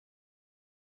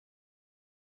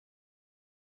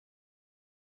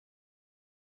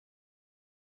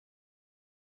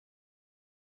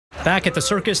Back at the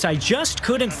circus, I just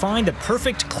couldn't find the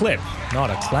perfect clip.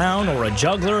 Not a clown or a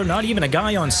juggler, not even a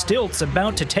guy on stilts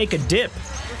about to take a dip.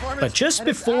 But just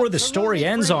before the story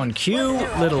ends on cue,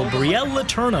 little Brielle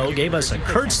Letourneau gave us a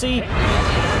curtsy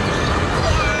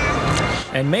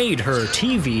and made her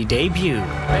TV debut.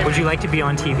 Would you like to be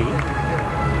on TV?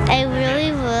 I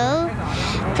really will,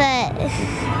 but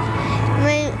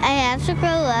I have to grow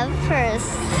up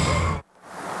first.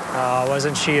 Oh,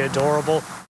 wasn't she adorable?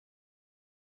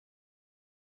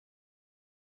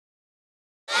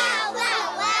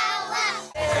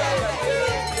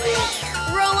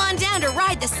 Roll on down to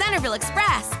ride the Centerville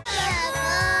Express.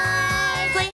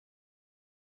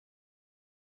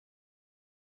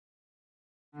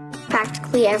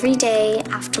 Practically every day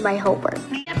after my homework.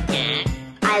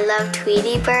 I love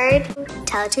Tweety Bird,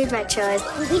 Teletoon Retros.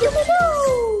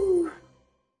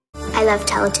 I love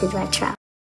Teletoon Retro.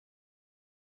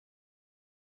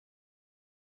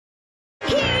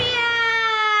 Here!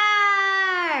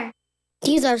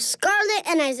 These are Scarlett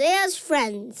and Isaiah's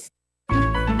friends.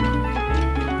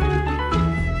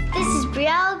 This is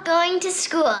Brielle going to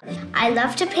school. I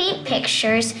love to paint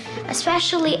pictures,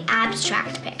 especially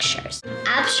abstract pictures.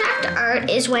 Abstract art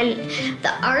is when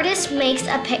the artist makes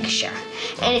a picture,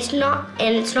 and it's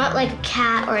not like a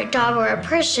cat or a dog or a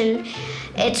person.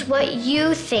 It's what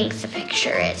you think the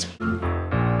picture is.